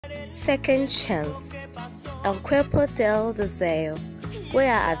Second Chance, El Cuepo Del Deseo.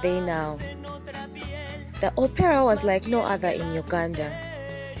 Where are they now? The opera was like no other in Uganda.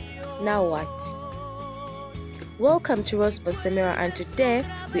 Now what? Welcome to Rose Basemira, and today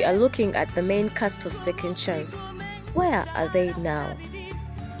we are looking at the main cast of Second Chance. Where are they now?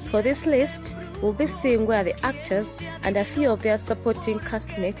 For this list, we'll be seeing where the actors and a few of their supporting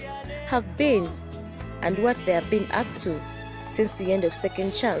castmates have been and what they have been up to since the end of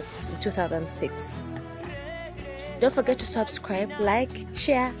Second Chance in 2006. Don't forget to subscribe, like,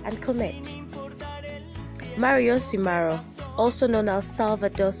 share, and comment. Mario Simaro, also known as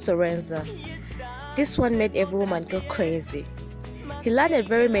Salvador Sorenza. This one made every woman go crazy. He landed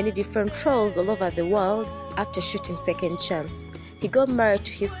very many different roles all over the world after shooting Second Chance. He got married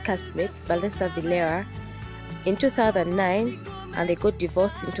to his castmate Vanessa Vilera in 2009 and they got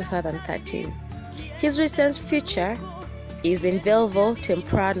divorced in 2013. His recent feature is in Velvo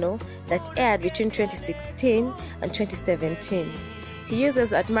Temprano that aired between 2016 and 2017. He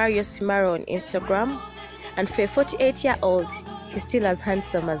uses at Mario Simaro on Instagram, and for a 48-year-old, he's still as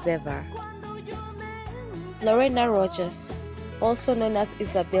handsome as ever. Lorena Rogers, also known as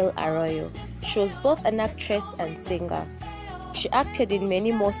Isabel Arroyo, she was both an actress and singer. She acted in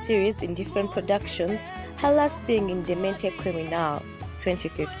many more series in different productions, her last being in Demente Criminal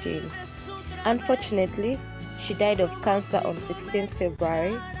 2015. Unfortunately, she died of cancer on 16th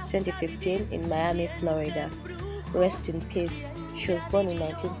February 2015 in Miami, Florida. Rest in peace. She was born in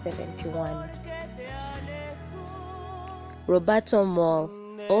 1971. Roberto Moll,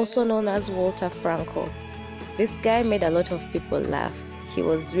 also known as Walter Franco. This guy made a lot of people laugh. He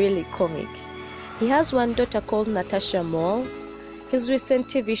was really comic. He has one daughter called Natasha Moll. His recent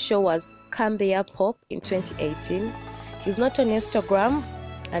TV show was Cambia Pop in 2018. He's not on Instagram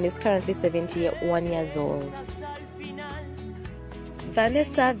and is currently 71 years old.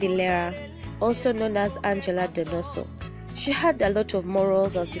 Vanessa Vilera, also known as Angela Donoso. She had a lot of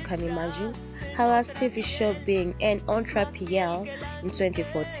morals, as you can imagine, her last TV show being En Entre Piel in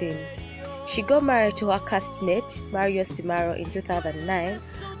 2014. She got married to her castmate Mario Simaro in 2009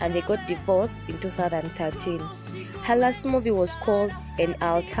 and they got divorced in 2013. Her last movie was called En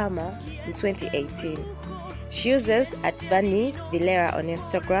Altama in 2018. She uses at Vani Vilera on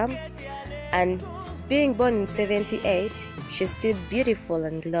Instagram, and being born in 78, she's still beautiful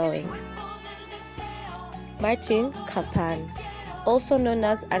and glowing. Martin Kapan, also known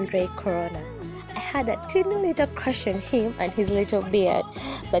as Andre Corona. I had a teeny little crush on him and his little beard,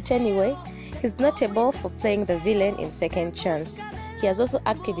 but anyway, he's notable for playing the villain in Second Chance. He has also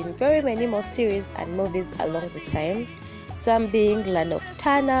acted in very many more series and movies along the time, some being La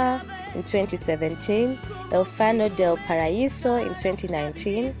Noctana in 2017, El Fano del Paraíso in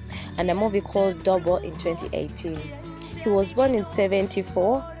 2019, and a movie called Double in 2018. He was born in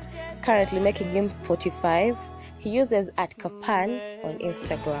 74, currently making him 45. He uses at Kapan on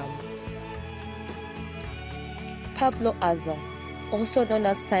Instagram. Pablo Aza, also known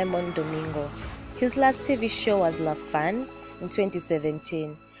as Simon Domingo. His last TV show was La Fan in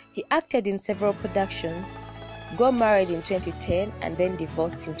 2017. He acted in several productions, got married in 2010 and then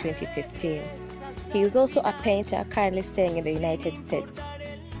divorced in 2015. He is also a painter currently staying in the United States.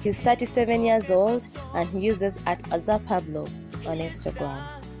 He's 37 years old and he uses at Aza Pablo on Instagram.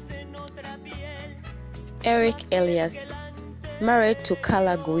 Eric Elias, married to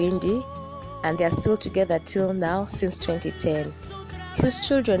Carla Guindi, and they are still together till now since 2010. His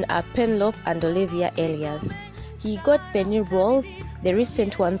children are Penelope and Olivia Elias. He got many roles, the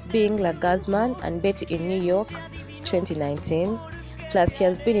recent ones being La Guzman and Betty in New York 2019, plus he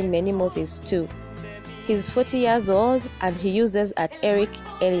has been in many movies too. He's 40 years old and he uses at Eric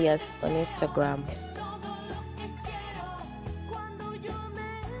Elias on Instagram.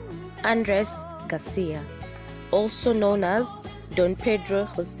 Andres Garcia, also known as Don Pedro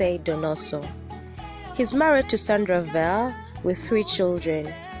Jose Donoso. He's married to Sandra Val with 3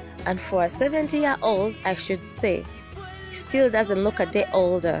 children, and for a 70-year-old, I should say, he still doesn't look a day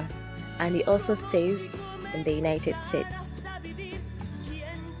older, and he also stays in the United States.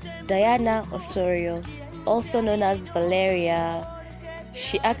 Diana Osorio, also known as Valeria,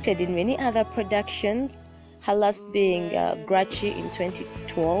 she acted in many other productions, her last being Grachi in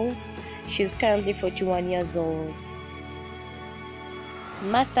 2012. She's currently 41 years old.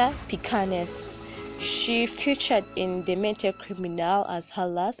 Martha Picanes, she featured in Demente Criminal as her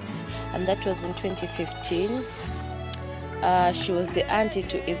last, and that was in 2015. She was the auntie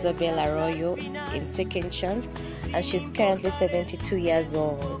to Isabel Arroyo in Second Chance, and she's currently 72 years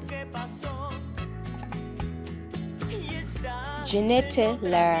old. Jeanette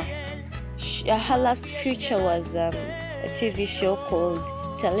Lara, her last feature was a TV show called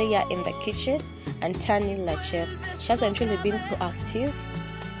Talia in the kitchen, and Tani La chef. She hasn't really been so active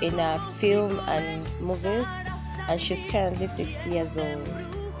in film and movies, and she's currently 60 years old.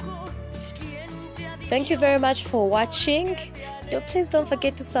 Thank you very much for watching. Please don't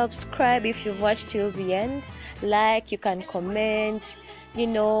forget to subscribe if you've watched till the end. Like, you can comment,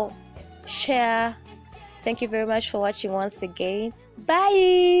 share. Thank you very much for watching once again.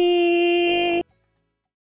 Bye.